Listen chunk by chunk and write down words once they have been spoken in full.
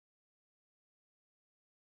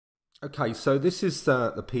Okay, so this is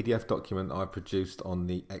the PDF document I produced on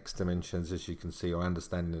the X dimensions, as you can see, or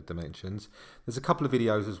understanding the dimensions. There's a couple of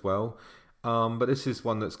videos as well, but this is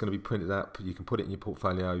one that's going to be printed out. You can put it in your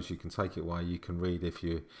portfolios, you can take it away, you can read if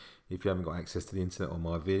you haven't got access to the internet or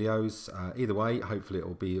my videos. Either way, hopefully it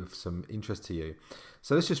will be of some interest to you.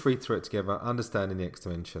 So let's just read through it together, understanding the X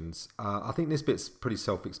dimensions. I think this bit's pretty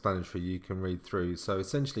self-explanatory, you can read through. So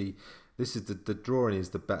essentially, this is the drawing is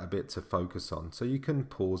the better bit to focus on. So you can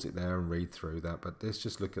pause it there and read through that, but let's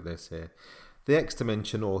just look at this here. The X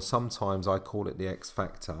dimension, or sometimes I call it the X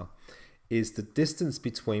factor, is the distance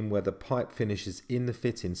between where the pipe finishes in the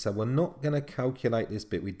fitting. So we're not going to calculate this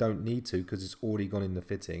bit, we don't need to because it's already gone in the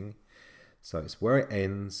fitting. So it's where it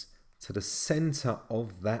ends to the center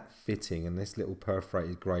of that fitting, and this little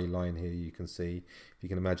perforated grey line here you can see, if you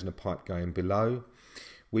can imagine a pipe going below,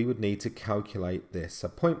 we would need to calculate this. So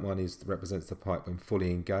point 1 represents the pipe when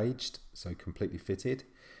fully engaged, so completely fitted.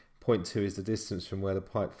 Point 2 is the distance from where the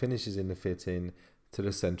pipe finishes in the fitting to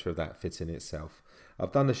the center of that fitting itself.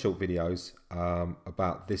 I've done the short videos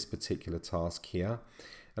about this particular task here,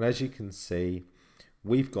 and as you can see,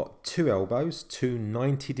 we've got two elbows, two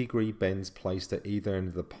 90-degree bends placed at either end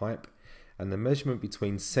of the pipe, and the measurement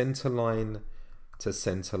between center line to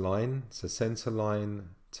center line, so center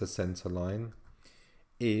line to center line,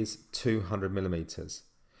 is 200 millimeters.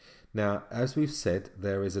 Now, as we've said,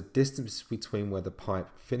 there is a distance between where the pipe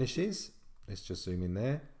finishes, let's just zoom in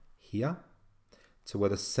there, here, to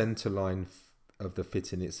where the center line of the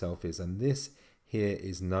fitting itself is, and this here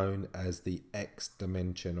is known as the X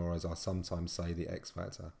dimension, or as I sometimes say, the X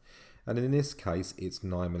factor. And in this case, it's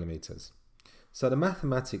 9 millimeters. So the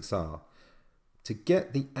mathematics are, to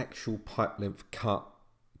get the actual pipe length cut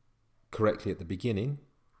correctly at the beginning,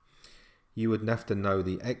 you would have to know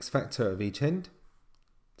the X factor of each end.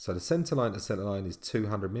 So the center line to center line is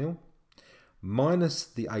 200 mil, minus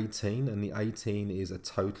the 18, and the 18 is a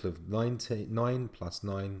total of 9 plus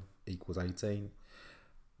 9 equals 18.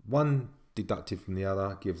 One deducted from the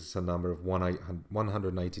other gives us a number of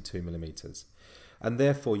 182 millimeters, and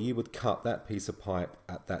therefore you would cut that piece of pipe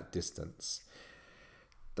at that distance.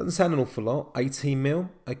 Doesn't sound an awful lot, 18 mil,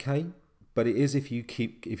 okay, but it is if you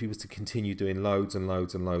was to continue doing loads and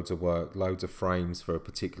loads and loads of work, loads of frames for a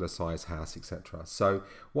particular size house, etc. So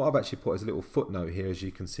what I've actually put as a little footnote here, as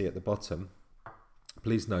you can see at the bottom,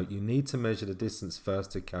 please note you need to measure the distance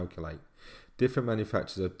first to calculate. Different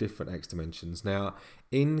manufacturers have different X dimensions. Now,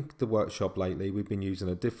 in the workshop lately, we've been using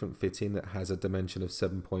a different fitting that has a dimension of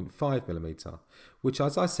 7.5 millimeter, which,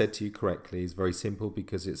 as I said to you correctly, is very simple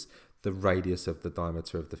because it's the radius of the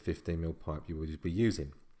diameter of the 15 mil pipe you would be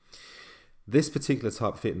using. This particular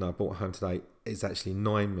type of fitting I brought home today is actually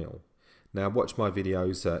 9 mil. Now, watch my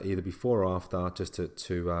videos either before or after, just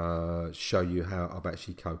to show you how I've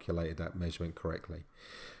actually calculated that measurement correctly.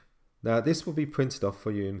 Now, this will be printed off for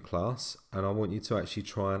you in class, and I want you to actually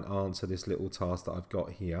try and answer this little task that I've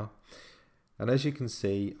got here. And as you can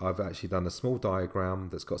see, I've actually done a small diagram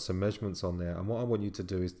that's got some measurements on there, and what I want you to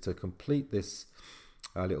do is to complete this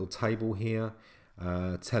little table here,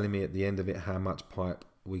 telling me at the end of it how much pipe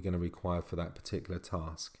we're going to require for that particular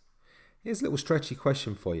task. Here's a little stretchy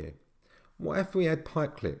question for you. What if we had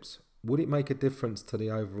pipe clips? Would it make a difference to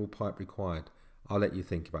the overall pipe required? I'll let you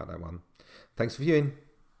think about that one. Thanks for viewing.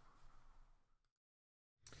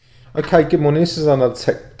 Okay, good morning. This is another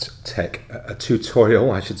a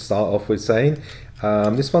tutorial, I should start off with saying.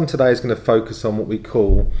 This one today is going to focus on what we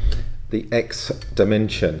call the X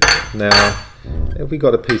dimension. Now, if we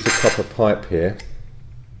got a piece of copper pipe here,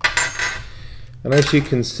 and as you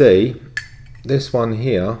can see, this one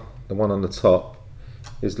here, the one on the top,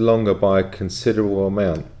 is longer by a considerable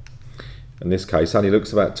amount. In this case, only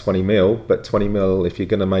looks about 20 mil, but 20 mil, if you're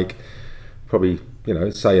going to make probably, you know,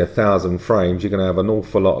 say 1,000 frames, you're going to have an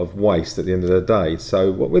awful lot of waste at the end of the day.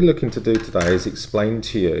 So what we're looking to do today is explain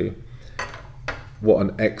to you what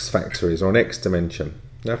an X factor is, or an X dimension.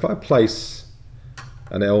 Now, if I place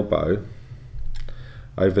an elbow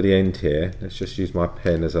over the end here, let's just use my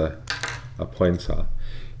pen as a pointer,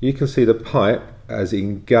 you can see the pipe has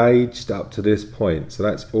engaged up to this point, so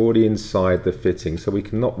that's already inside the fitting, so we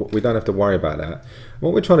don't have to worry about that.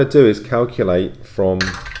 What we're trying to do is calculate from,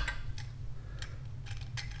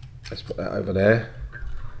 let's put that over there,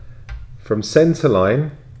 from center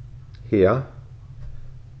line here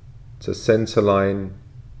to center line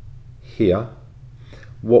here,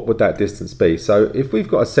 what would that distance be? So if we've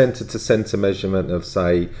got a center to center measurement of,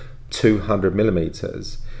 say, 200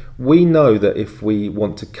 millimeters, we know that if we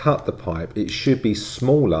want to cut the pipe, it should be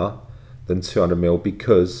smaller than 200 mil,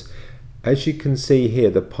 because as you can see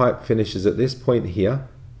here, the pipe finishes at this point here,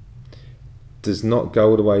 does not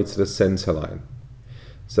go all the way to the center line.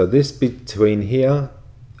 So this between here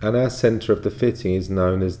and our center of the fitting is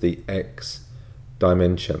known as the X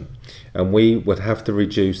dimension, and we would have to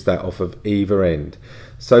reduce that off of either end.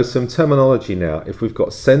 So some terminology now. If we've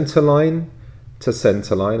got center line to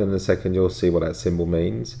center line, in a second you'll see what that symbol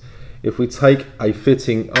means. If we take a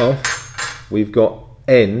fitting off, we've got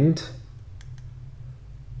end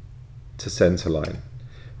to center line,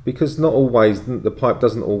 because not always, the pipe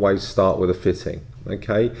doesn't always start with a fitting.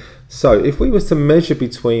 Okay, so if we was to measure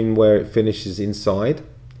between where it finishes inside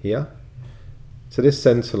here to this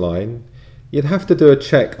center line, you'd have to do a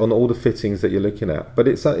check on all the fittings that you're looking at. But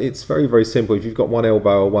it's very, very simple. If you've got one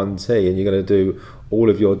elbow or one T and you're going to do all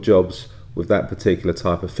of your jobs with that particular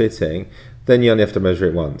type of fitting, then you only have to measure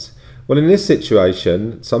it once. Well, in this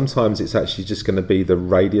situation, sometimes it's actually just going to be the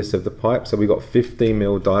radius of the pipe. So we've got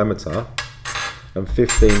 15mm diameter, and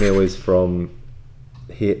 15mm is from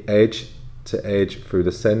here, edge to edge through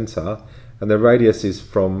the center, and the radius is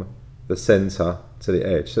from the center to the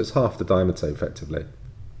edge. So it's half the diameter effectively.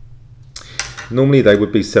 Normally they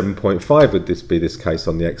would be 7.5 would this be this case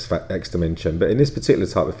on the X dimension, but in this particular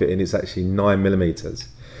type of fitting it's actually 9mm.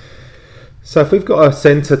 So if we've got a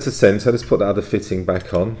center to center, let's put that other fitting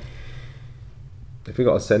back on. If we've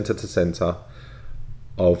got a center to center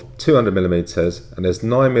of 200mm, and there's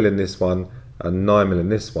 9mm in this one and 9mm in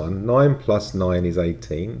this one, 9 plus 9 is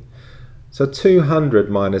 18. So 200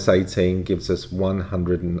 minus 18 gives us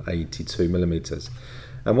 182mm.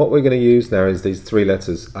 And what we're going to use now is these three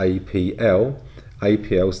letters APL.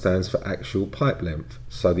 APL stands for actual pipe length.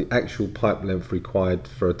 So the actual pipe length required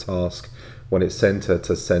for a task when it's center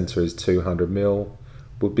to center is 200mm,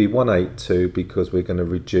 would be 182, because we're going to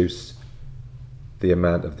reduce the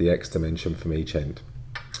amount of the X dimension from each end.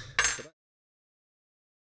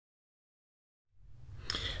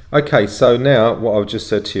 Okay, so now what I've just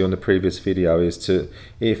said to you on the previous video is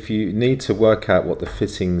if you need to work out what the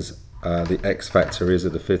fittings, the X factor is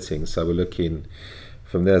of the fitting. So we're looking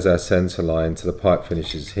from there's our center line to the pipe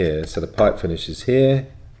finishes here. So the pipe finishes here,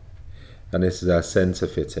 and this is our center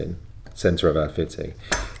fitting, center of our fitting.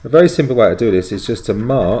 A very simple way to do this is just to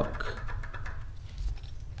mark.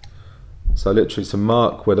 So literally to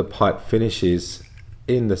mark where the pipe finishes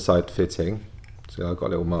in the side fitting. So I've got a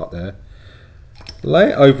little mark there. Lay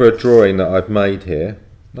it over a drawing that I've made here.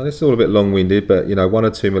 Now this is all a bit long-winded, but you know, 1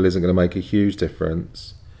 or 2mm isn't going to make a huge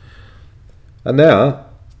difference. And now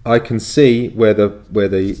I can see where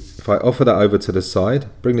if I offer that over to the side,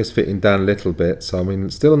 bring this fitting down a little bit, so I mean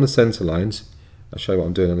still on the center lines. I'll show you what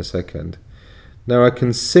I'm doing in a second. Now I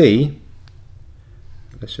can see,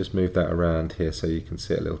 let's just move that around here so you can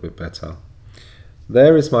see it a little bit better.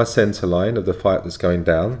 There is my center line of the pipe that's going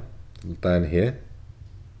down here.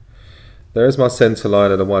 There is my center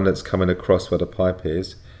line of the one that's coming across where the pipe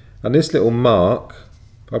is. And this little mark,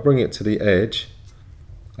 if I bring it to the edge,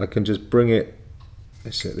 I can just bring it,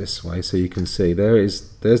 let's it this way so you can see.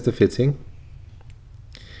 There's the fitting.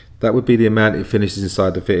 That would be the amount it finishes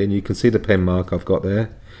inside the fitting. You can see the pen mark I've got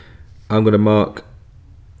there. I'm going to mark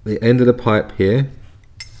the end of the pipe here.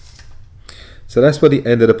 So that's where the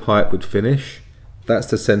end of the pipe would finish. That's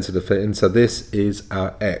the center of the fitting. So this is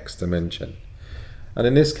our X dimension. And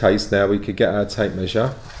in this case now we could get our tape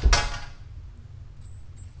measure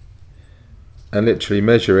and literally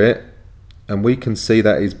measure it, and we can see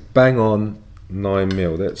that is bang on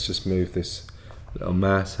 9mm. Let's just move this little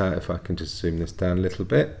mouse out, if I can just zoom this down a little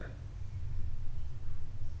bit.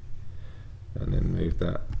 And then move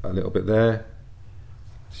that a little bit there.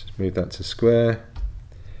 Let's just move that to square.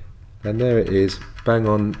 And there it is, bang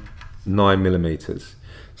on 9mm.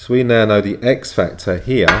 So we now know the X factor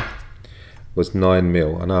here was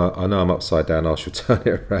 9mm. I know I'm upside down, I shall turn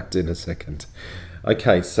it around in a second.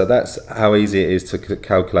 Okay, so that's how easy it is to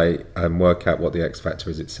calculate and work out what the X factor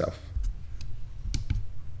is itself.